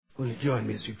Will you join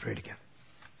me as we pray together?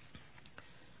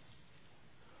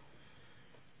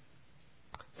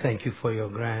 Thank you for your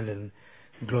grand and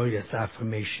glorious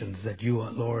affirmations that you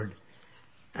are Lord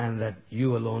and that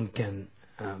you alone can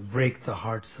break the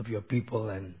hearts of your people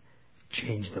and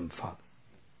change them, Father.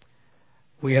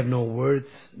 We have no words,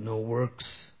 no works,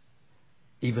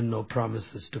 even no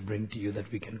promises to bring to you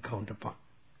that we can count upon.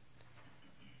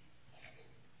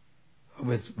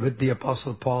 With the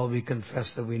Apostle Paul, we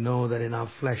confess that we know that in our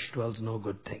flesh dwells no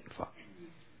good thing, Father.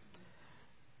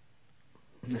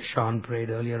 Sean prayed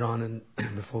earlier on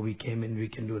and before we came in, we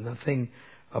can do nothing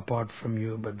apart from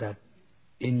you, but that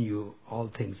in you all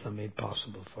things are made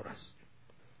possible for us.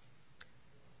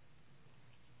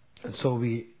 And so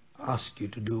we ask you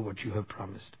to do what you have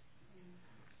promised.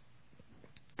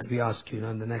 And we ask you now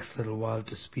in the next little while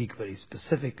to speak very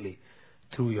specifically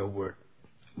through your word.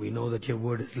 We know that your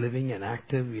word is living and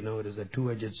active. We know it is a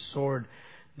two-edged sword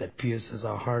that pierces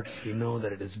our hearts. We know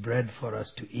that it is bread for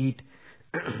us to eat.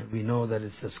 We know that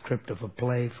it's a script of a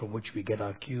play from which we get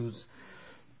our cues.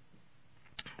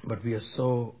 But we are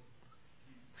so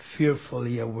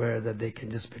fearfully aware that they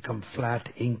can just become flat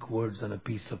ink words on a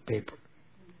piece of paper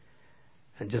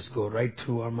and just go right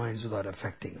through our minds without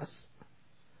affecting us.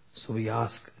 So we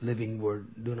ask, living word,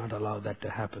 do not allow that to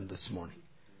happen this morning.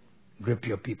 Grip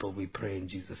your people, we pray in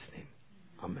Jesus' name.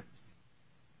 Amen.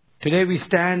 Today we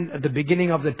stand at the beginning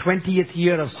of the 20th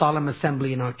year of Solemn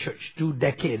Assembly in our church. 2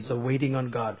 decades of waiting on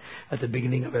God at the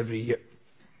beginning of every year.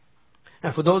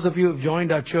 And for those of you who have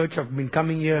joined our church, have been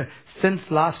coming here since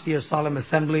last year's Solemn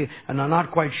Assembly and are not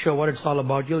quite sure what it's all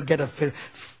about, you'll get a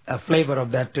flavor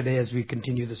of that today as we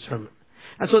continue the sermon.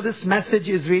 And so this message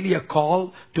is really a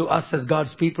call to us as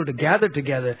God's people to gather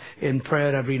together in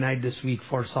prayer every night this week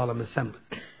for Solemn Assembly.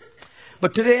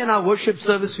 But today in our worship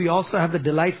service, we also have the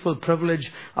delightful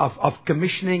privilege of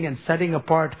commissioning and setting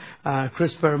apart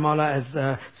Chris Perumal as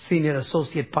a senior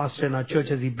associate pastor in our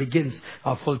church as he begins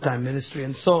our full-time ministry.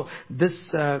 And so this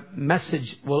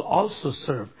message will also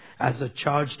serve as a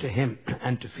charge to him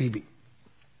and to Phoebe.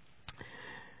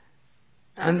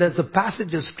 And there's a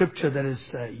passage of scripture that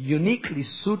is uniquely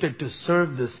suited to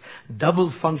serve this double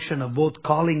function of both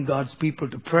calling God's people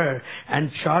to prayer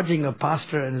and charging a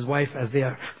pastor and his wife as they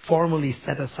are formally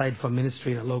set aside for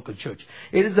ministry in a local church.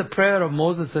 It is the prayer of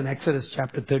Moses in Exodus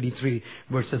chapter 33,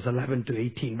 verses 11 to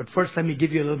 18. But first, let me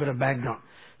give you a little bit of background.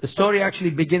 The story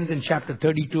actually begins in chapter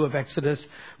 32 of Exodus.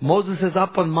 Moses is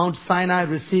up on Mount Sinai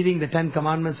receiving the 10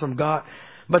 commandments from God.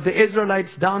 But the Israelites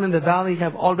down in the valley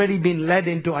have already been led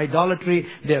into idolatry.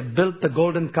 They have built the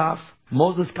golden calf.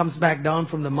 Moses comes back down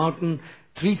from the mountain.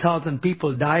 3,000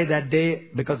 people die that day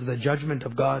because of the judgment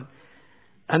of God.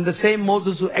 And the same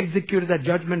Moses who executed that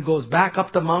judgment goes back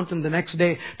up the mountain the next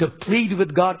day to plead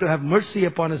with God to have mercy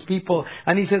upon his people.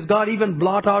 And he says, God, even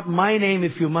blot out my name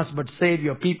if you must, but save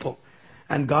your people.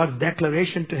 And God's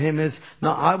declaration to him is,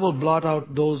 now I will blot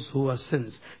out those who are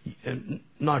sins,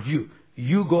 not you.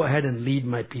 You go ahead and lead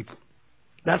my people.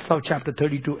 That's how chapter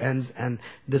 32 ends, and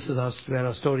this is where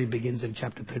our story begins in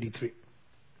chapter 33.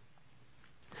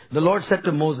 The Lord said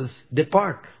to Moses,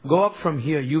 depart, go up from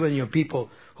here, you and your people,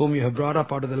 whom you have brought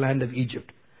up out of the land of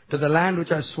Egypt, to the land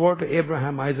which I swore to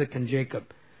Abraham, Isaac, and Jacob,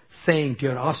 saying, to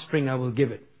your offspring I will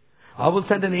give it. I will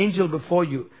send an angel before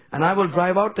you, and I will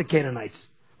drive out the Canaanites.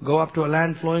 Go up to a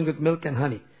land flowing with milk and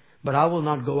honey, but I will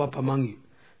not go up among you,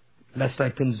 lest I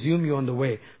consume you on the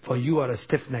way, for you are a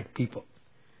stiff-necked people.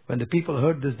 When the people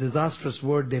heard this disastrous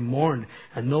word, they mourned,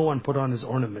 and no one put on his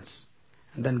ornaments.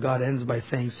 And then God ends by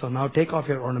saying, so now take off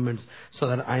your ornaments, so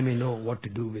that I may know what to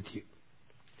do with you.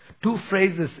 2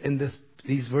 phrases in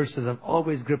these verses have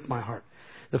always gripped my heart.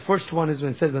 The first one is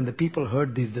when it says, when the people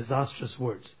heard these disastrous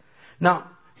words.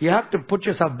 Now, you have to put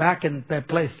yourself back in their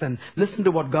place and listen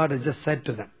to what God has just said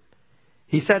to them.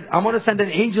 He said, I'm going to send an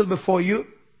angel before you.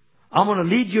 I'm going to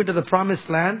lead you to the promised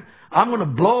land. I'm going to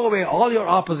blow away all your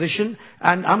opposition,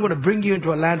 and I'm going to bring you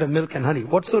into a land of milk and honey.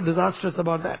 What's so disastrous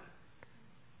about that?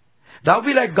 That would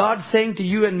be like God saying to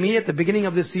you and me at the beginning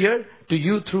of this year, to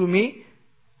you through me,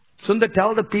 Sundar,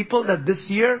 tell the people that this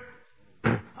year,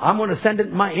 I'm going to send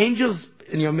in my angels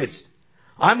in your midst.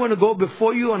 I'm going to go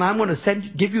before you, and I'm going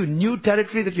to give you new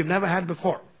territory that you've never had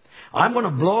before. I'm going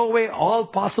to blow away all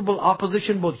possible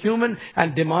opposition, both human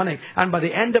and demonic. And by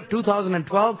the end of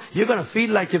 2012, you're going to feel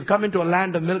like you've come into a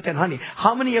land of milk and honey.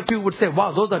 How many of you would say,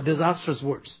 wow, those are disastrous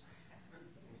words?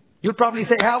 You'll probably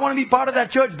say, hey, I want to be part of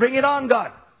that church. Bring it on,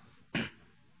 God.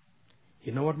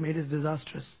 You know what made it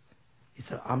disastrous? He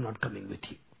said, I'm not coming with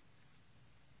you.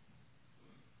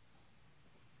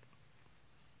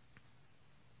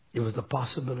 It was the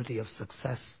possibility of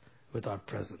success without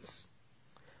presence.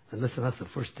 And listen, that's the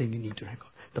first thing you need to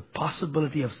record. The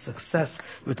possibility of success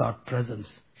without presence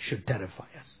should terrify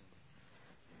us.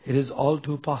 It is all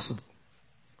too possible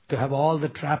to have all the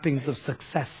trappings of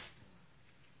success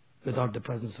without the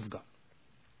presence of God.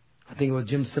 I think it was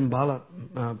Jim Cymbala,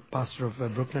 pastor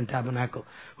of Brooklyn Tabernacle,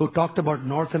 who talked about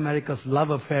North America's love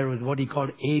affair with what he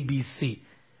called ABC,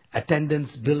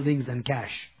 attendance, buildings, and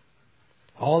cash.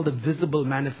 All the visible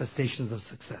manifestations of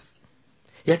success.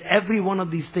 Yet every one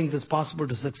of these things is possible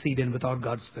to succeed in without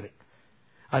God's Spirit.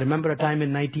 I remember a time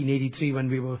in 1983 when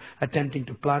we were attempting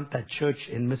to plant that church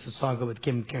in Mississauga with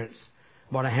Kim Cairns.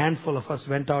 About a handful of us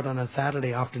went out on a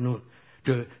Saturday afternoon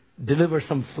to deliver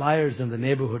some flyers in the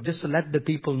neighborhood just to let the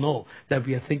people know that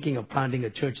we are thinking of planting a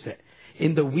church there.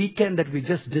 In the weekend that we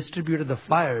just distributed the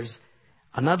flyers,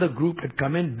 another group had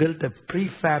come in, built a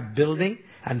prefab building,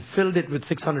 and filled it with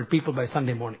 600 people by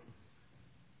Sunday morning.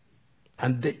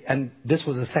 And this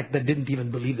was a sect that didn't even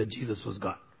believe that Jesus was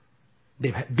God.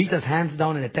 They beat us hands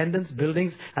down in attendance,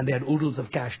 buildings, and they had oodles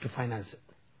of cash to finance it.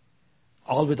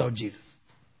 All without Jesus.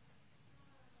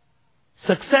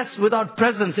 Success without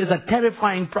presence is a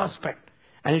terrifying prospect,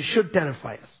 and it should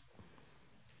terrify us.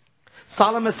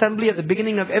 Solemn assembly at the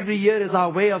beginning of every year is our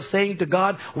way of saying to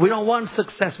God, we don't want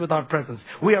success without presence.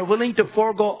 We are willing to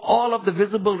forego all of the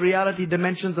visible reality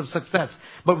dimensions of success,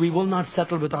 but we will not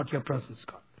settle without your presence,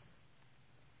 God.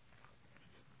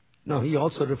 No, he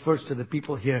also refers to the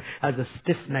people here as a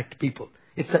stiff-necked people.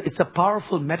 It's a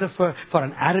powerful metaphor for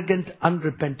an arrogant,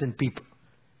 unrepentant people.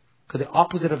 Because the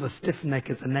opposite of a stiff neck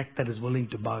is a neck that is willing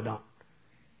to bow down.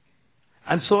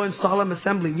 And so in solemn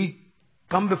assembly, we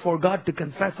come before God to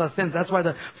confess our sins. That's why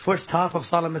the first half of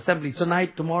solemn assembly,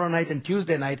 tonight, tomorrow night, and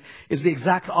Tuesday night, is the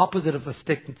exact opposite of a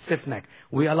stiff neck.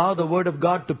 We allow the Word of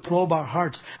God to probe our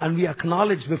hearts, and we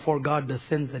acknowledge before God the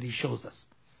sins that He shows us.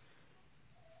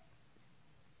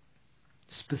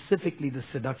 Specifically the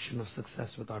seduction of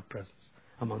success without presence,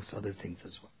 amongst other things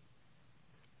as well.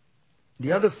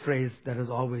 The other phrase that has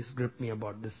always gripped me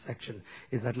about this section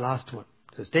is that last one.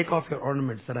 It says, take off your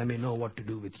ornaments that I may know what to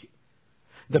do with you.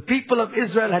 The people of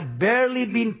Israel had barely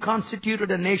been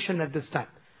constituted a nation at this time.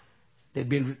 They'd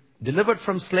been delivered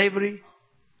from slavery.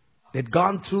 They'd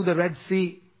gone through the Red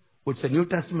Sea, which the New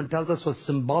Testament tells us was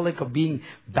symbolic of being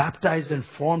baptized and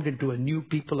formed into a new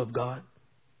people of God.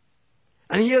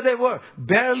 And here they were,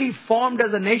 barely formed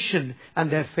as a nation, and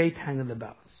their faith hung in the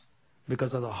balance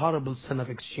because of the horrible sin of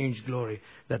exchanged glory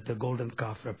that the golden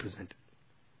calf represented.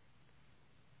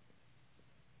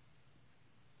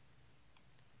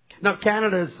 Now,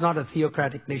 Canada is not a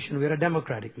theocratic nation. We're a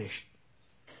democratic nation.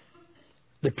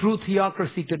 The true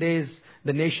theocracy today is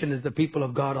the nation is the people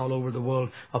of God all over the world,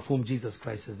 of whom Jesus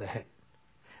Christ is the head.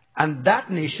 And that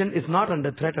nation is not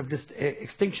under threat of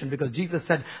extinction because Jesus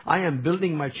said, I am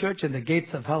building my church and the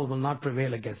gates of hell will not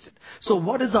prevail against it. So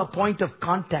what is our point of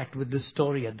contact with this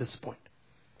story at this point?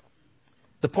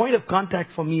 The point of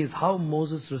contact for me is how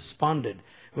Moses responded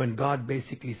when God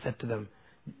basically said to them,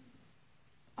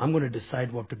 I'm going to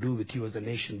decide what to do with you as a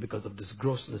nation because of this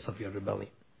grossness of your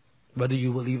rebellion, whether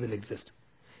you will even exist.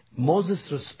 Moses'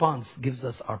 response gives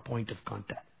us our point of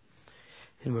contact.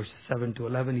 In verses 7 to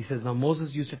 11, he says, Now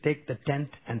Moses used to take the tent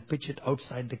and pitch it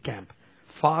outside the camp,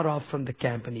 far off from the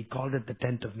camp, and he called it the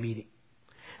tent of meeting.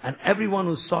 And everyone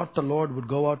who sought the Lord would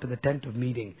go out to the tent of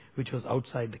meeting, which was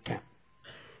outside the camp.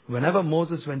 Whenever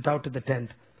Moses went out to the tent,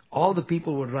 all the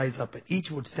people would rise up, and each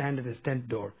would stand at his tent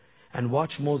door and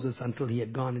watch Moses until he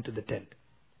had gone into the tent.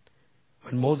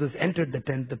 When Moses entered the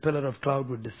tent, the pillar of cloud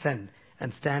would descend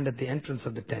and stand at the entrance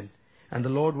of the tent, and the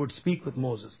Lord would speak with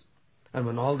Moses. And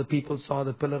when all the people saw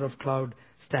the pillar of cloud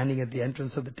standing at the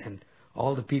entrance of the tent,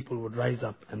 all the people would rise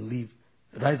up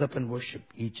and worship,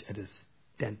 each at his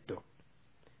tent door.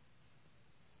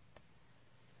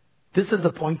 This is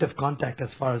the point of contact as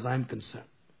far as I'm concerned.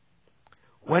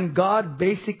 When God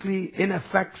basically, in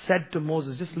effect, said to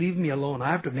Moses, just leave me alone.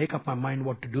 I have to make up my mind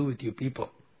what to do with you people.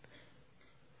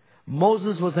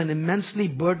 Moses was an immensely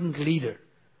burdened leader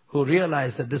who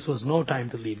realized that this was no time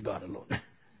to leave God alone.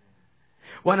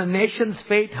 When a nation's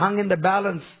fate hung in the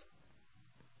balance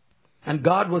and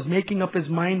God was making up his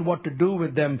mind what to do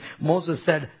with them, Moses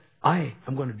said, I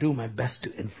am going to do my best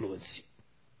to influence you.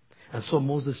 And so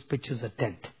Moses pitches a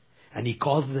tent and he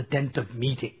calls it a tent of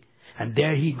meeting. And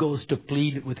there he goes to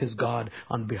plead with his God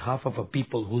on behalf of a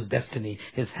people whose destiny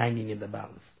is hanging in the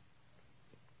balance.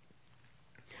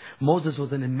 Moses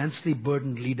was an immensely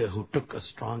burdened leader who took a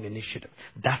strong initiative.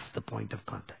 That's the point of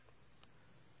contact.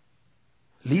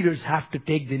 Leaders have to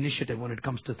take the initiative when it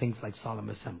comes to things like solemn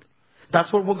assembly.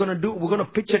 That's what we're going to do. We're going to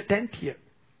pitch a tent here.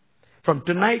 From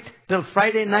tonight till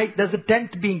Friday night, there's a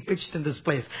tent being pitched in this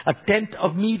place. A tent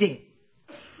of meeting.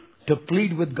 to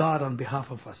plead with God on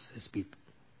behalf of us, His people.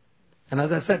 And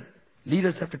as I said,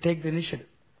 leaders have to take the initiative.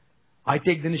 I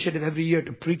take the initiative every year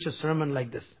to preach a sermon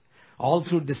like this. All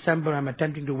through December, I'm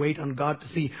attempting to wait on God to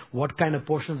see what kind of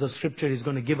portions of Scripture He's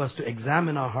going to give us to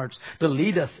examine our hearts, to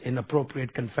lead us in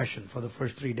appropriate confession for the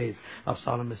first 3 days of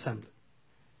Solemn Assembly.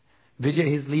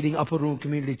 Vijay is leading Upper Room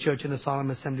Community Church in a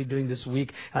Solemn Assembly during this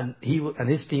week, and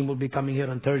his team will be coming here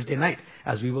on Thursday night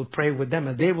as we will pray with them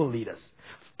and they will lead us.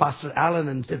 Pastor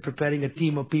Allen is preparing a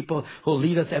team of people who will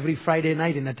lead us every Friday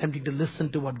night in attempting to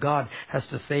listen to what God has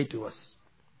to say to us.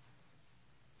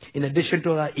 In addition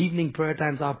to our evening prayer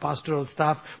times, our pastoral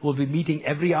staff will be meeting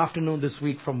every afternoon this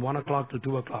week from 1 o'clock to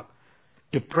 2 o'clock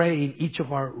to pray in each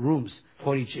of our rooms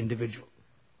for each individual.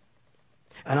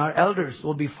 And our elders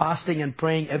will be fasting and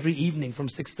praying every evening from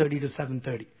 6:30 to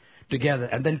 7:30 together,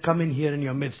 and then come in here in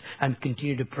your midst and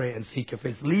continue to pray and seek your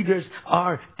face. Leaders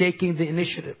are taking the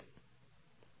initiative.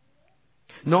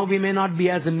 No, we may not be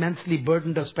as immensely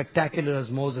burdened or spectacular as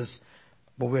Moses,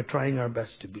 but we're trying our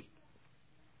best to be.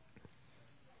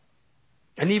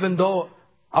 And even though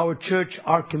our church,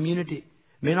 our community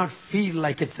may not feel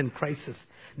like it's in crisis,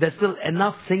 there's still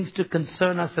enough things to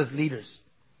concern us as leaders.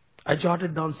 I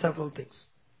jotted down several things.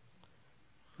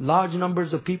 Large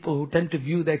numbers of people who tend to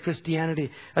view their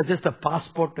Christianity as just a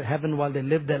passport to heaven while they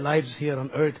live their lives here on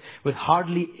earth with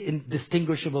hardly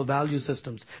indistinguishable value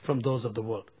systems from those of the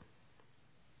world.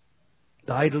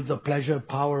 The idols of pleasure,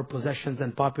 power, possessions,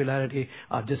 and popularity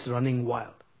are just running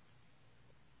wild.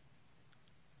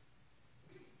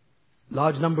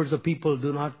 Large numbers of people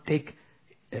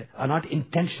are not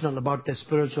intentional about their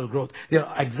spiritual growth. They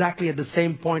are exactly at the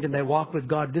same point in their walk with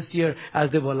God this year as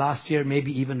they were last year,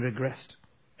 maybe even regressed.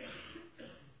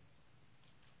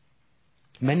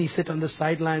 Many sit on the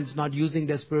sidelines not using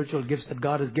their spiritual gifts that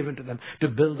God has given to them to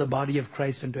build the body of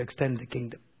Christ and to extend the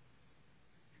kingdom.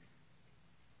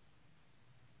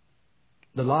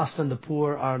 The lost and the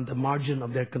poor are on the margin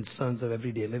of their concerns of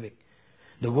everyday living.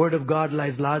 The Word of God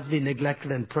lies largely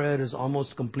neglected and prayer is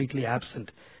almost completely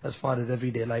absent as far as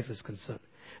everyday life is concerned.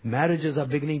 Marriages are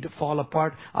beginning to fall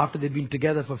apart after they've been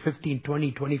together for 15,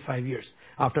 20, 25 years.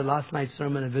 After last night's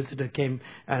sermon, a visitor came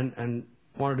and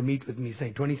wanted to meet with me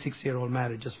saying 26-year-old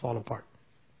marriages fall apart.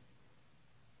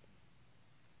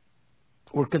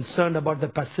 We're concerned about the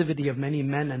passivity of many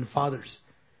men and fathers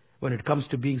when it comes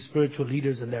to being spiritual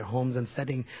leaders in their homes and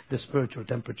setting the spiritual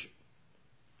temperature.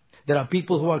 There are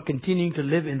people who are continuing to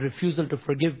live in refusal to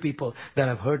forgive people that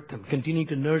have hurt them, continuing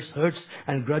to nurse hurts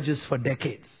and grudges for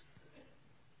decades.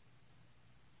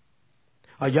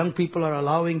 Our young people are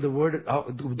allowing the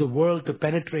world to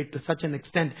penetrate to such an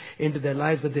extent into their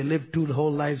lives that they live two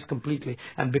whole lives completely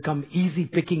and become easy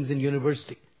pickings in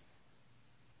university.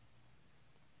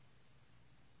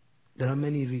 There are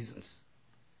many reasons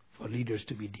for leaders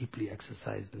to be deeply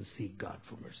exercised and seek God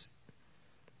for mercy.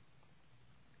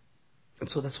 And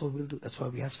so that's what we'll do. That's why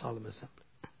we have Solemn Assembly.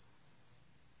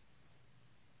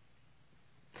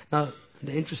 Now,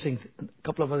 a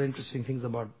couple of other interesting things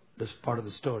about this part of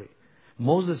the story.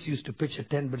 Moses used to pitch a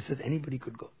tent, but it says anybody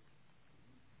could go.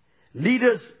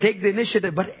 Leaders take the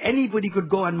initiative, but anybody could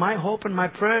go. And my hope and my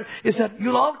prayer is that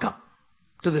you'll all come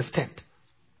to this tent.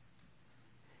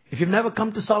 If you've never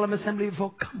come to Solemn Assembly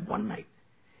before, come one night.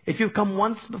 If you've come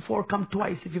once before, come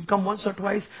twice. If you've come once or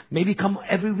twice, maybe come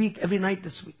every week, every night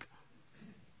this week.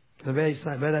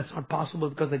 Where that's not possible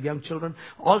because of young children,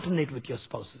 alternate with your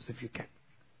spouses if you can.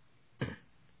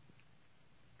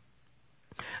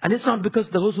 And it's not because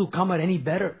those who come are any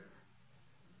better.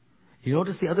 You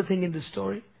notice the other thing in this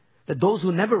story? That those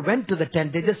who never went to the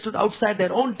tent, they just stood outside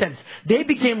their own tents. They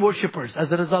became worshippers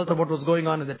as a result of what was going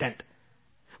on in the tent.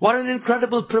 What an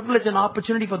incredible privilege and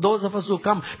opportunity for those of us who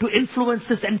come to influence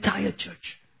this entire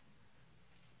church.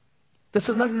 This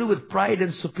has nothing to do with pride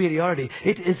and superiority.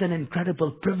 It is an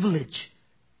incredible privilege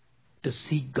to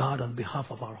seek God on behalf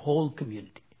of our whole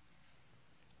community.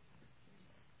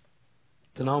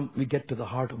 So now we get to the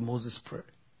heart of Moses' prayer.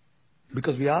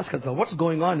 Because we ask ourselves, what's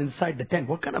going on inside the tent?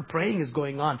 What kind of praying is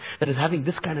going on that is having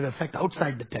this kind of effect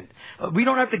outside the tent? We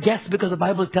don't have to guess because the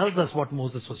Bible tells us what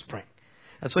Moses was praying.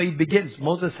 That's why he begins.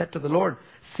 Moses said to the Lord,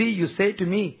 "See, you say to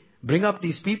me, bring up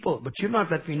these people, but you not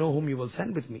let me know whom you will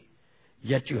send with me.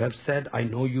 Yet you have said, I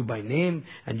know you by name,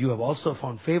 and you have also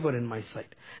found favor in my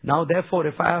sight. Now therefore,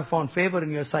 if I have found favor in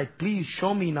your sight, please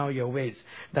show me now your ways,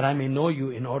 that I may know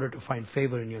you in order to find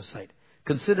favor in your sight.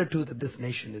 Consider too that this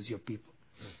nation is your people."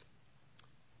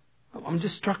 I'm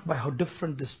just struck by how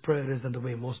different this prayer is than the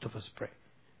way most of us pray.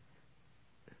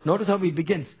 Notice how he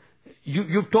begins.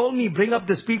 You've told me, bring up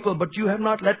this people, but you have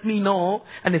not let me know.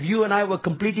 And if you and I were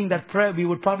completing that prayer, we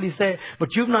would probably say,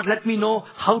 but you've not let me know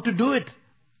how to do it.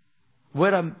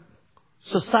 We're a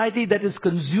society that is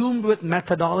consumed with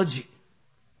methodology.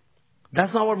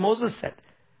 That's not what Moses said.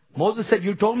 Moses said,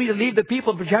 you told me to leave the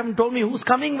people, but you haven't told me who's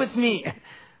coming with me.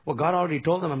 Well, God already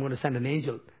told them, I'm going to send an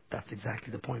angel. That's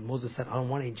exactly the point. Moses said, I don't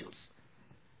want angels.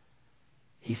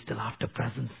 He's still after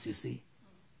presence, you see.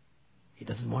 He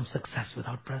doesn't want success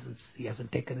without presence. He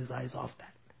hasn't taken his eyes off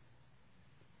that.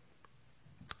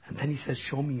 And then he says,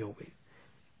 show me your way.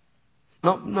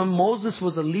 Now, Moses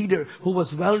was a leader who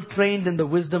was well trained in the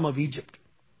wisdom of Egypt.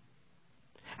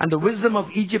 And the wisdom of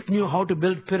Egypt knew how to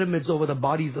build pyramids over the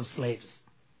bodies of slaves.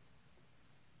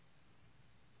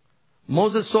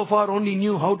 Moses so far only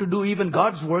knew how to do even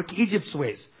God's work Egypt's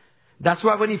ways. That's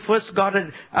why when he first got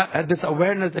this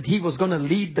awareness that he was going to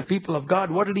lead the people of God,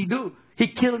 what did he do? He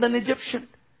killed an Egyptian.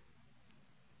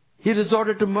 He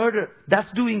resorted to murder.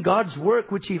 That's doing God's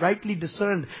work, which he rightly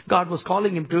discerned God was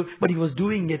calling him to, but he was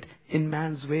doing it in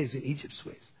man's ways, in Egypt's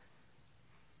ways.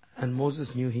 And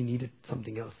Moses knew he needed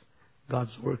something else.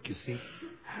 God's work, you see,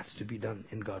 has to be done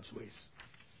in God's ways.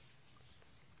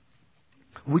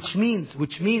 Which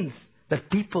means that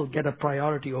people get a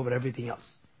priority over everything else.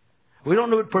 We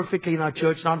don't do it perfectly in our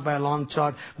church, not by a long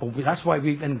shot, but that's why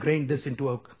we've ingrained this into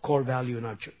a core value in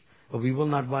our church. But we will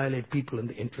not violate people in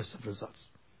the interest of results.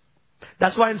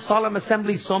 That's why in solemn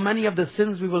assembly, so many of the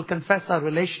sins we will confess are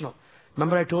relational.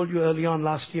 Remember I told you early on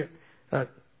last year,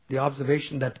 the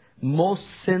observation that most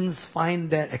sins find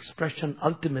their expression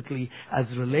ultimately as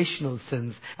relational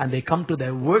sins, and they come to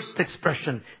their worst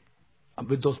expression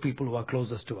with those people who are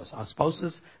closest to us, our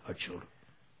spouses, our children,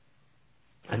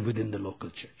 and within the local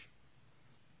church.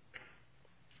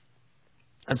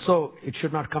 And so it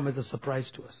should not come as a surprise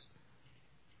to us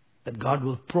that God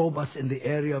will probe us in the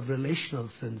area of relational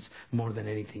sins more than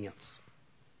anything else.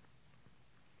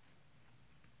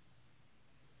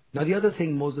 Now the other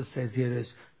thing Moses says here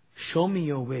is, show me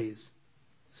your ways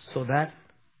so that...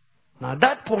 Now at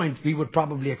that point we would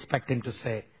probably expect him to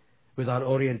say, with our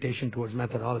orientation towards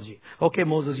methodology, okay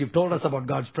Moses, you've told us about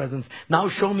God's presence. Now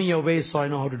show me your ways so I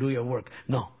know how to do your work.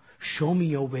 No, show me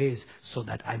your ways so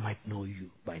that I might know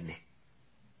you by name.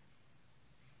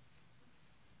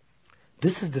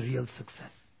 This is the real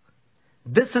success.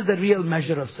 This is the real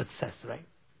measure of success, right?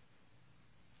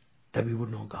 That we would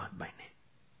know God by name.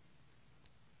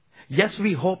 Yes,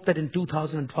 we hope that in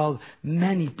 2012,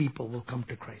 many people will come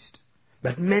to Christ.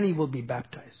 That many will be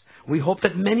baptized. We hope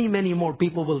that many, many more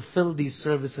people will fill these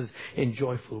services in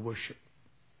joyful worship.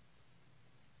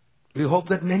 We hope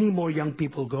that many more young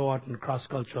people go out in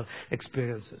cross-cultural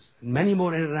experiences. Many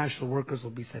more international workers will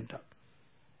be sent out.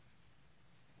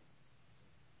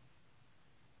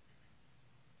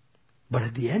 But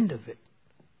at the end of it,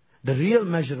 the real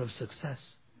measure of success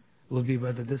will be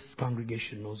whether this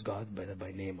congregation knows God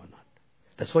by name or not.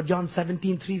 That's what John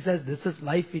 17:3 says. This is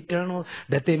life eternal,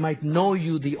 that they might know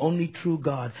you, the only true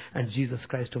God, and Jesus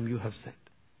Christ whom you have sent.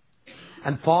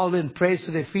 And Paul, in praise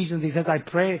to the Ephesians, he says, I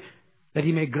pray that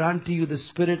he may grant to you the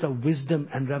spirit of wisdom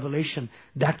and revelation,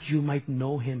 that you might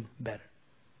know him better.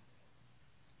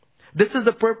 This is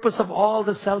the purpose of all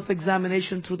the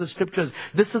self-examination through the scriptures.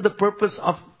 This is the purpose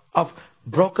of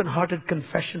broken-hearted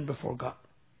confession before God.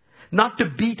 Not to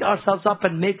beat ourselves up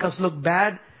and make us look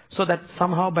bad, so that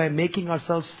somehow by making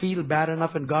ourselves feel bad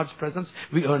enough in God's presence,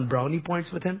 we earn brownie points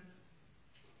with him.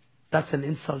 That's an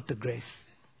insult to grace.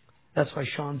 That's why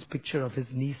Sean's picture of his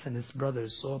niece and his brother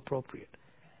is so appropriate.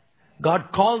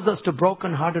 God calls us to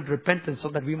broken-hearted repentance so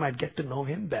that we might get to know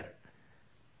him better.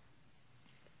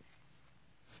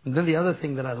 And then the other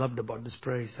thing that I loved about this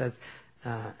prayer, he says,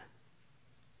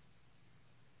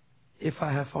 if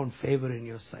I have found favor in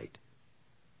your sight,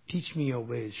 teach me your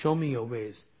ways, show me your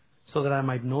ways, so that I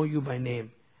might know you by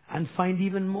name and find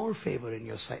even more favor in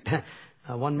your sight.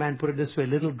 One man put it this way,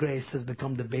 little grace has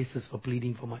become the basis for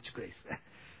pleading for much grace.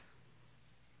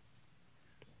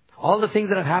 All the things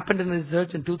that have happened in this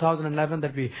church in 2011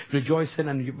 that we rejoice in,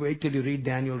 and you wait till you read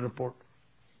the annual report.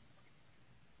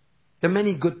 There are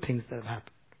many good things that have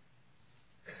happened.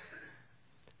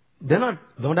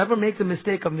 Don't ever make the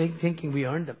mistake of thinking we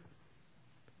earned them.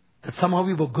 That somehow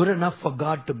we were good enough for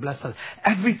God to bless us.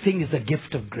 Everything is a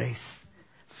gift of grace.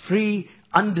 Free,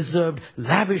 undeserved,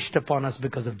 lavished upon us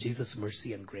because of Jesus'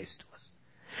 mercy and grace to us.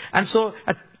 And so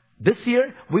this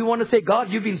year, we want to say, God,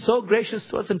 you've been so gracious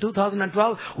to us in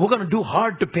 2012. We're going to do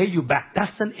hard to pay you back.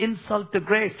 That's an insult to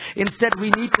grace. Instead, we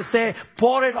need to say,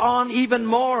 pour it on even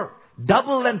more.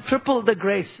 Double and triple the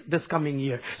grace this coming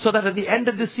year. So that at the end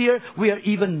of this year, we are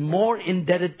even more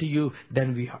indebted to you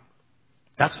than we are.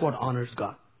 That's what honors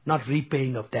God. Not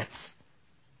repaying of debts.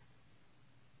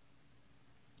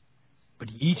 But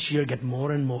each year get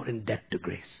more and more in debt to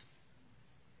grace.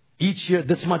 Each year,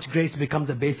 this much grace becomes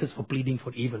the basis for pleading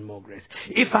for even more grace.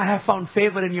 If I have found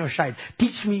favor in your sight,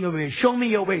 teach me your way, show me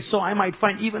your way, so I might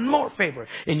find even more favor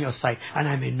in your sight, and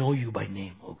I may know you by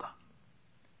name, O God.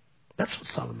 That's what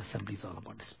Solemn Assembly is all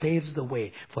about. This paves the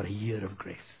way for a year of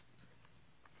grace.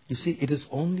 You see, it is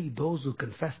only those who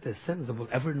confess their sins that will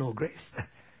ever know grace.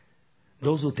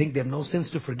 Those who think they have no sins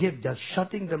to forgive, just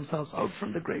shutting themselves out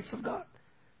from the grace of God.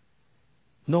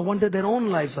 No wonder their own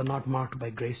lives are not marked by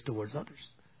grace towards others.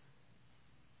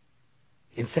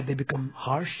 Instead, they become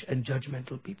harsh and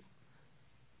judgmental people.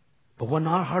 But when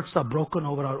our hearts are broken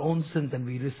over our own sins and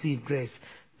we receive grace,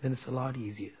 then it's a lot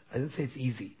easier. I didn't say it's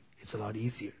easy. It's a lot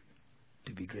easier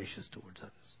to be gracious towards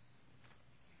others.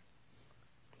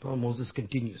 Well, Moses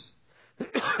continues.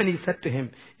 And he said to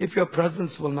him, if your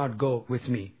presence will not go with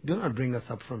me, do not bring us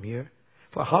up from here.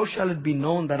 For how shall it be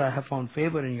known that I have found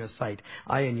favor in your sight,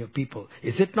 I and your people?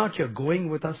 Is it not your going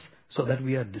with us so that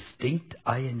we are distinct,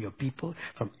 I and your people,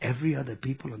 from every other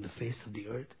people on the face of the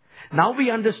earth? Now we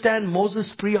understand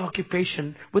Moses'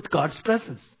 preoccupation with God's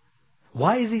presence.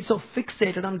 Why is he so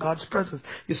fixated on God's presence?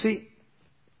 You see,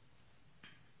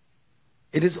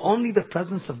 it is only the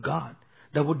presence of God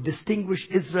that would distinguish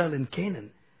Israel and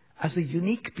Canaan as a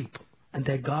unique people, and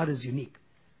their God is unique.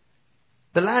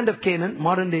 The land of Canaan,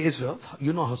 modern day Israel,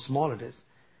 you know how small it is.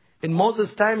 In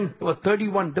Moses' time, there were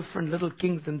 31 different little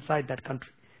kings inside that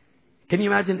country. Can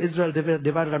you imagine Israel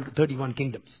divided up into 31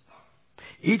 kingdoms?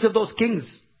 Each of those kings,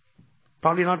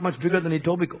 probably not much bigger than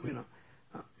Etobicoke,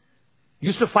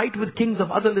 used to fight with kings of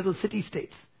other little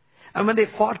city-states. And when they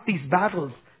fought these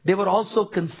battles, they were also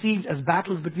conceived as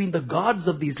battles between the gods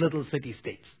of these little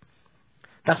city-states.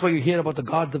 That's why you hear about the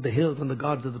gods of the hills and the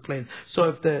gods of the plains.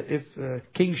 So if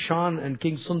King Shan and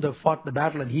King Sundar fought the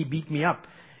battle and he beat me up,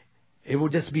 it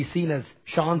would just be seen as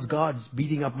Shan's gods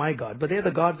beating up my God. But they're the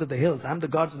gods of the hills. I'm the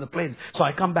gods of the plains. So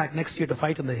I come back next year to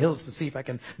fight in the hills to see if I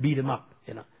can beat him up.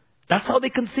 That's how they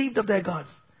conceived of their gods.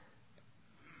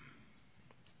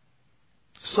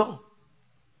 So,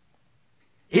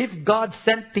 if God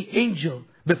sent the angel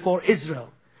before Israel,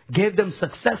 gave them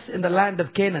success in the land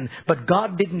of Canaan, but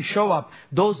God didn't show up,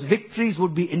 those victories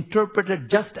would be interpreted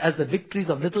just as the victories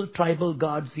of little tribal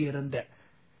gods here and there.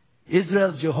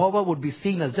 Israel's Jehovah would be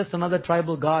seen as just another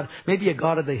tribal god, maybe a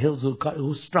god of the hills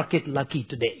who struck it lucky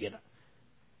today.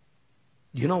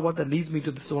 You know what that leads me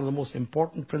to? This is one of the most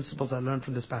important principles I learned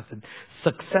from this passage.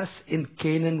 Success in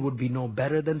Canaan would be no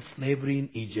better than slavery in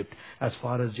Egypt as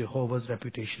far as Jehovah's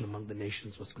reputation among the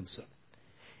nations was concerned.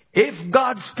 If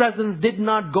God's presence did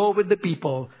not go with the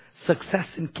people, success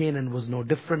in Canaan was no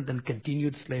different than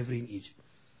continued slavery in Egypt.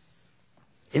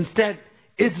 Instead,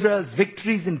 Israel's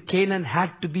victories in Canaan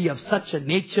had to be of such a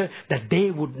nature that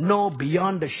they would know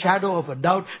beyond a shadow of a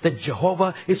doubt that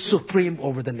Jehovah is supreme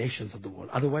over the nations of the world.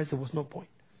 Otherwise, there was no point.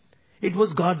 It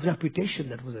was God's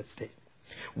reputation that was at stake.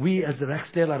 We as the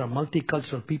Rexdale are a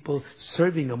multicultural people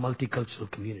serving a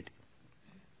multicultural community.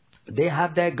 They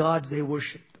have their gods they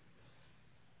worship.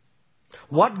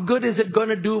 What good is it going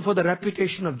to do for the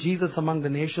reputation of Jesus among the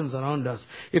nations around us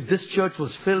if this church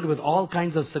was filled with all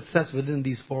kinds of success within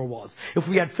these four walls? If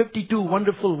we had 52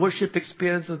 wonderful worship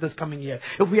experiences this coming year.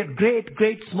 If we had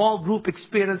great small group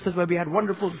experiences where we had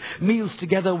wonderful meals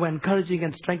together, we're encouraging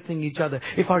and strengthening each other.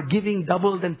 If our giving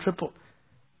doubled and tripled.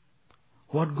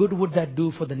 What good would that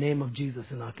do for the name of Jesus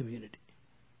in our community?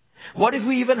 What if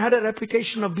we even had a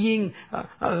reputation of being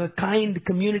a kind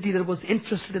community that was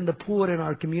interested in the poor in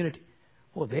our community?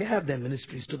 Oh, they have their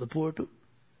ministries to the poor too.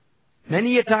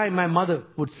 Many a time my mother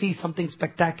would see something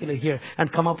spectacular here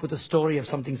and come up with a story of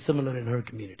something similar in her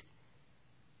community.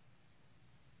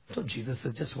 So Jesus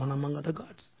is just one among other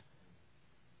gods.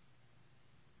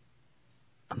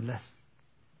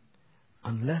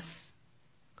 Unless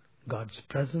God's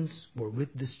presence were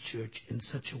with this church in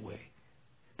such a way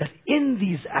that in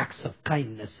these acts of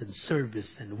kindness and service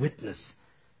and witness,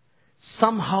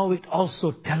 somehow it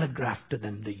also telegraphed to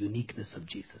them the uniqueness of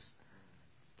Jesus.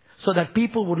 So that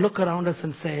people would look around us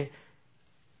and say,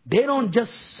 they don't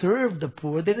just serve the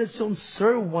poor, they just don't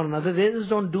serve one another, they just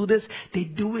don't do this, they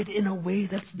do it in a way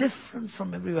that's different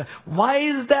from everywhere. Why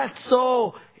is that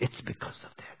so? It's because of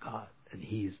their God, and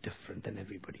He is different than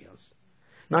everybody else.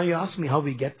 Now you ask me how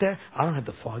we get there, I don't have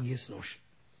the foggiest notion.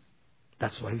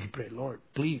 That's why we pray, Lord,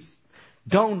 please,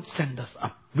 don't send us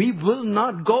up. We will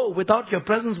not go without your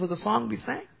presence with the song we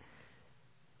sang.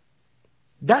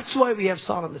 That's why we have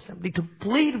Solemn Assembly, to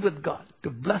plead with God,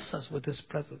 to bless us with His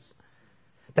presence.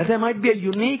 That there might be a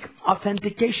unique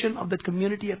authentication of the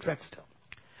community at Rexdale.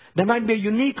 There might be a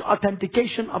unique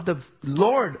authentication of the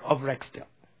Lord of Rexdale.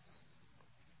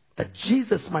 That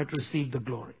Jesus might receive the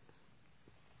glory.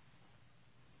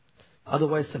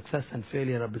 Otherwise, success and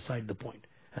failure are beside the point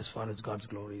as far as God's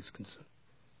glory is concerned.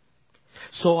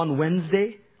 So on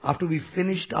Wednesday, after we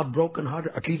finished our broken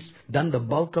heart, at least done the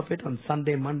bulk of it on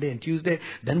Sunday, Monday and Tuesday,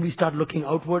 then we start looking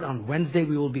outward. On Wednesday,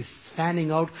 we will be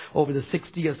fanning out over the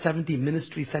 60 or 70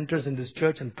 ministry centers in this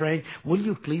church and praying. Will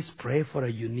you please pray for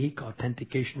a unique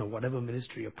authentication of whatever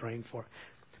ministry you're praying for?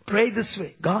 Pray this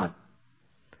way: God,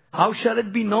 how shall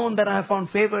it be known that I have found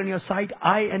favor in your sight,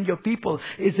 I and your people?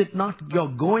 Is it not your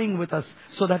going with us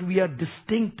so that we are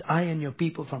distinct, I and your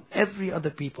people, from every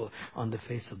other people on the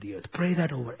face of the earth? Pray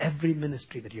that over every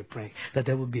ministry that you're praying, that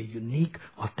there will be a unique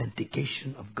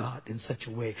authentication of God in such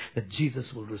a way that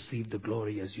Jesus will receive the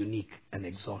glory as unique and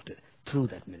exalted through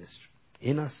that ministry,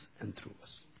 in us and through us.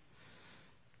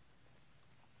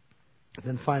 And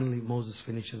then finally, Moses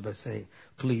finishes by saying,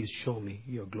 please show me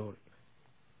your glory.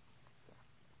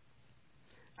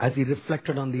 As he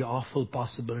reflected on the awful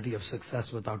possibility of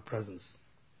success without presence.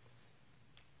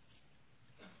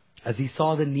 As he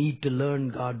saw the need to learn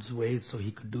God's ways so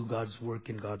he could do God's work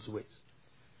in God's ways.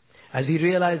 As he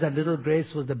realized that little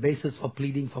grace was the basis for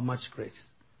pleading for much grace.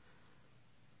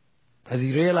 As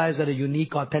he realized that a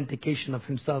unique authentication of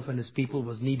himself and his people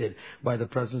was needed by the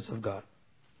presence of God.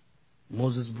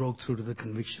 Moses broke through to the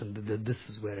conviction that this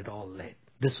is where it all lay.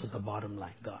 This was the bottom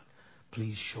line. God,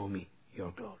 please show me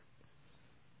your glory.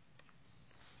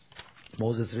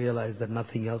 Moses realized that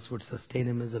nothing else would sustain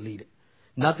him as a leader.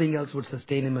 Nothing else would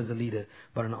sustain him as a leader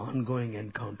but an ongoing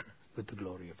encounter with the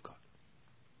glory of God.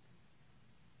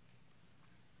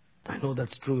 I know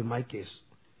that's true in my case.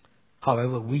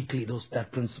 However weakly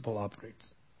that principle operates.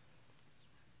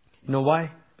 You know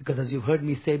why? Because as you've heard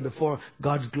me say before,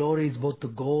 God's glory is both the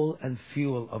goal and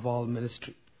fuel of all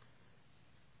ministry.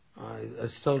 I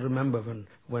still remember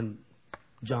when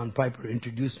John Piper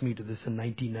introduced me to this in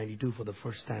 1992 for the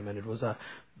first time, and it was a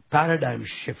paradigm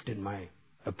shift in my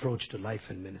approach to life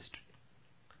and ministry.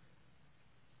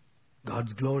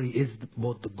 God's glory is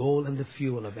both the goal and the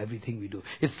fuel of everything we do.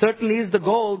 It certainly is the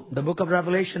goal. The book of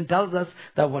Revelation tells us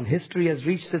that when history has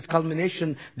reached its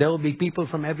culmination, there will be people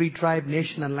from every tribe,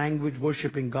 nation and language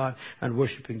worshiping God and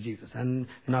worshiping Jesus. And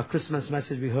in our Christmas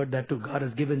message we heard that too. God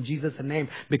has given Jesus a name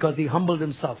because he humbled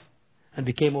himself and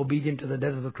became obedient to the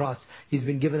death of the cross. He's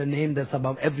been given a name that's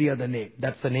above every other name.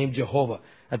 That's the name Jehovah.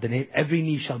 At the name every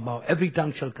knee shall bow, every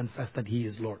tongue shall confess that he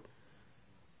is Lord.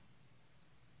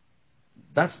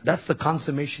 That's the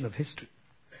consummation of history.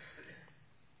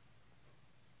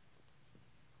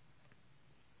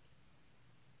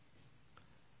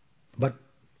 But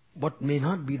what may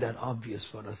not be that obvious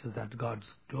for us is that God's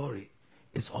glory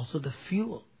is also the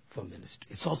fuel for ministry.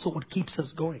 It's also what keeps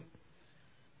us going.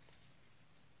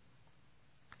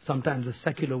 Sometimes the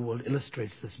secular world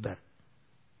illustrates this better,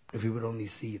 if you would only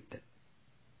see it then.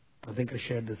 I think I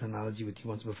shared this analogy with you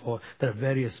once before. There are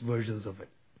various versions of it.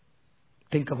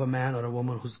 Think of a man or a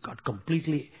woman who's got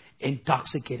completely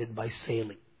intoxicated by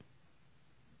sailing.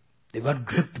 They got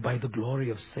gripped by the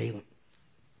glory of sailing.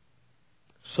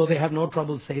 So they have no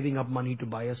trouble saving up money to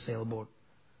buy a sailboat,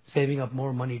 saving up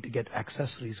more money to get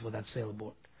accessories for that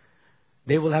sailboat.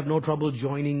 They will have no trouble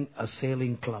joining a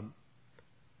sailing club.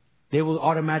 They will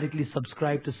automatically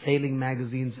subscribe to sailing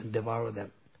magazines and devour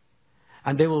them.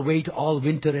 And they will wait all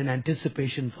winter in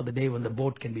anticipation for the day when the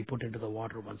boat can be put into the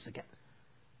water once again.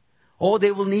 Or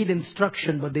they will need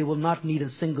instruction, but they will not need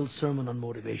a single sermon on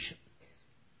motivation.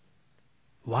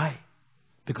 Why?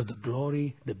 Because the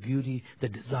glory, the beauty, the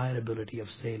desirability of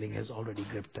sailing has already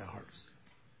gripped their hearts.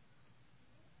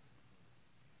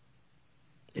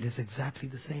 It is exactly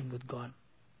the same with God.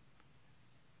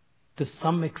 To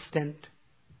some extent,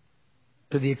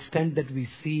 to the extent that we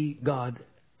see God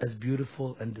as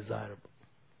beautiful and desirable.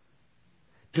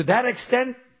 To that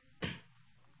extent,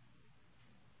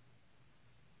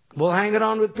 we'll hang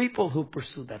around with people who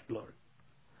pursue that glory.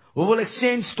 We will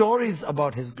exchange stories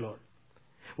about his glory.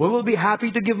 We will be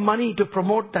happy to give money to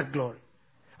promote that glory,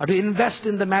 or to invest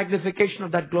in the magnification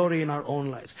of that glory in our own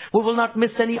lives. We will not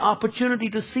miss any opportunity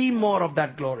to see more of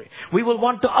that glory. We will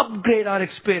want to upgrade our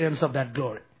experience of that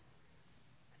glory.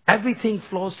 Everything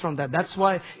flows from that. That's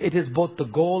why it is both the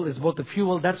goal, it's both the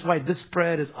fuel. That's why this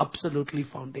prayer is absolutely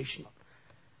foundational.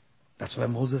 That's why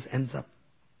Moses ends up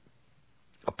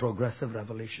a progressive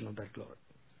revelation of that glory.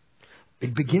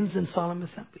 It begins in solemn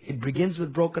assembly. It begins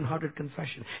with broken-hearted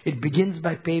confession. It begins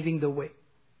by paving the way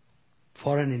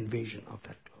for an invasion of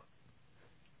that glory.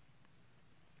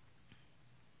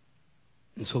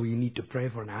 And so we need to pray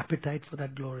for an appetite for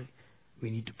that glory. We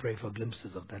need to pray for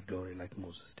glimpses of that glory like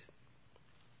Moses did.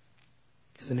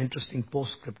 There's an interesting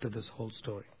postscript to this whole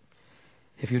story.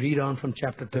 If you read on from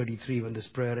chapter 33, when this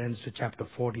prayer ends, to chapter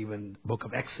 40, when the book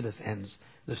of Exodus ends,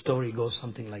 the story goes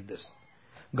something like this.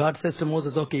 God says to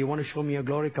Moses, okay, you want to show me your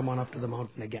glory? Come on up to the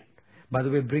mountain again. By the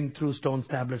way, bring 2 stone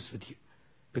tablets with you,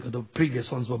 because the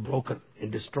previous ones were broken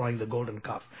in destroying the golden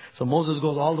calf. So Moses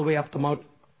goes all the way up the mountain.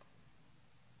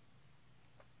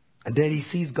 And there he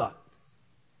sees God.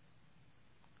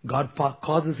 God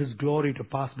causes His glory to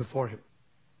pass before him.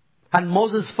 And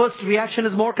Moses' first reaction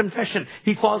is more confession.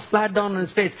 He falls flat down on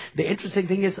his face. The interesting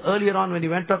thing is, earlier on when he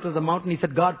went up to the mountain, he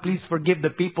said, God, please forgive the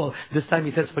people. This time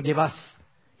he says, forgive us.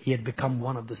 He had become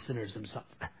one of the sinners himself.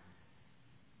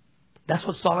 That's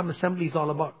what Solemn Assembly is all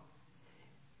about.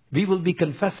 We will be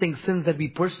confessing sins that we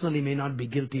personally may not be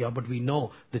guilty of, but we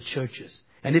know the church is.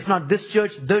 And if not this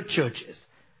church, the church is.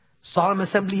 Solemn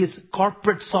Assembly is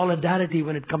corporate solidarity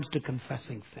when it comes to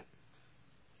confessing sin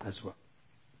as well.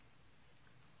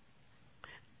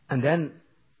 And then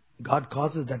God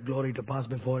causes that glory to pass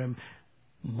before him.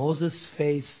 Moses'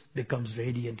 face becomes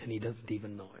radiant and he doesn't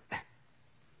even know it.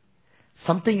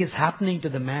 Something is happening to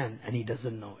the man and he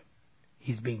doesn't know it.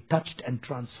 He's being touched and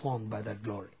transformed by that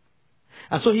glory.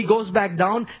 And so he goes back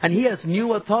down and he has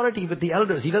new authority with the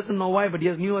elders. He doesn't know why, but he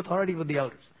has new authority with the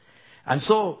elders. And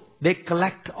so they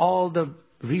collect all the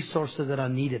resources that are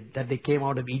needed that they came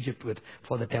out of Egypt with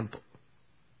for the temple.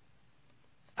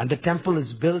 And the temple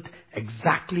is built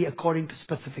exactly according to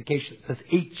specifications. There's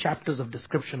 8 chapters of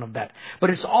description of that. But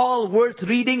it's all worth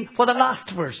reading for the last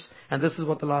verse. And this is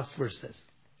what the last verse says.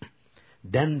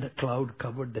 Then the cloud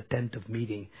covered the tent of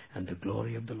meeting, and the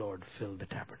glory of the Lord filled the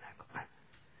tabernacle.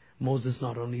 Moses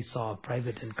not only saw a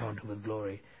private encounter with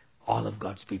glory, all of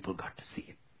God's people got to see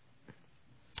it.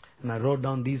 And I wrote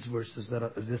down these verses,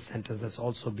 this sentence has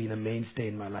also been a mainstay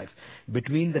in my life.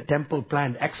 Between the temple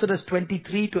planned, Exodus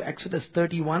 23 to Exodus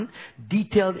 31,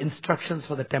 detailed instructions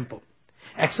for the temple.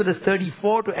 Exodus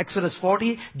 34 to Exodus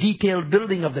 40, detailed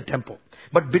building of the temple.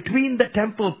 But between the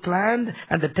temple planned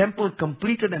and the temple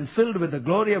completed and filled with the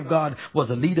glory of God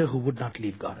was a leader who would not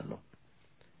leave God alone.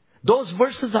 Those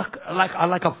verses are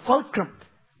like a fulcrum.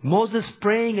 Moses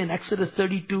praying in Exodus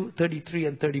 32, 33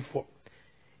 and 34.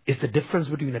 Is the difference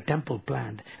between a temple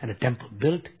planned and a temple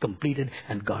built, completed,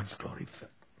 and God's glory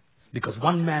filled. Because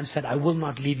one man said, I will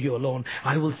not leave you alone.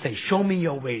 I will say, show me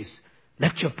your ways.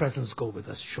 Let your presence go with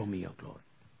us. Show me your glory.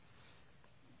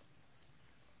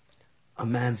 A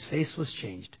man's face was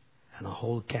changed, and a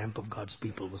whole camp of God's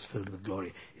people was filled with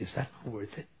glory. Is that not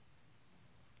worth it?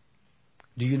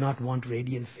 Do you not want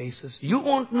radiant faces? You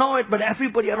won't know it, but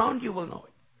everybody around you will know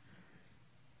it.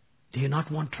 Do you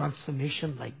not want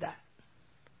transformation like that?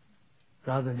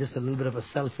 Rather than just a little bit of a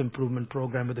self-improvement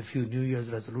program with a few New Year's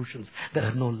resolutions that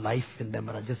have no life in them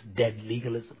but are just dead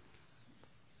legalism.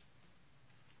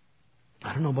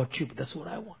 I don't know about you, but that's what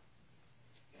I want.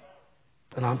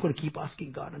 And I'm going to keep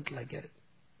asking God until I get it.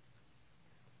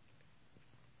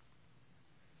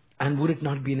 And would it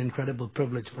not be an incredible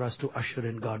privilege for us to usher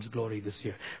in God's glory this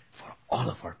year for all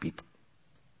of our people?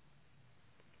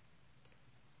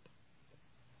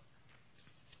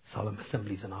 Solemn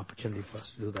Assembly is an opportunity for us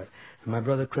to do that. And my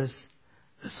brother Chris,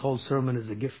 this whole sermon is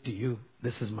a gift to you.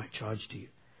 This is my charge to you,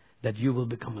 that you will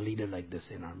become a leader like this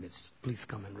in our midst. Please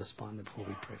come and respond before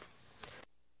we pray.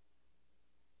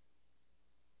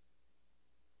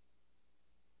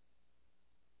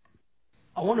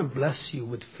 I want to bless you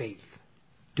with faith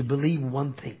to believe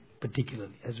one thing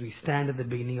particularly as we stand at the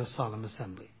beginning of Solemn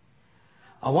Assembly.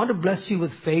 I want to bless you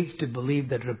with faith to believe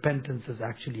that repentance is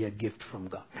actually a gift from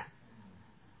God.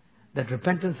 That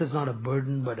repentance is not a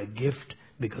burden but a gift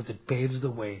because it paves the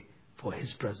way for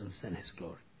His presence and His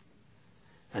glory.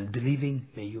 And believing,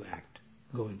 may you act.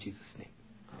 Go in Jesus' name.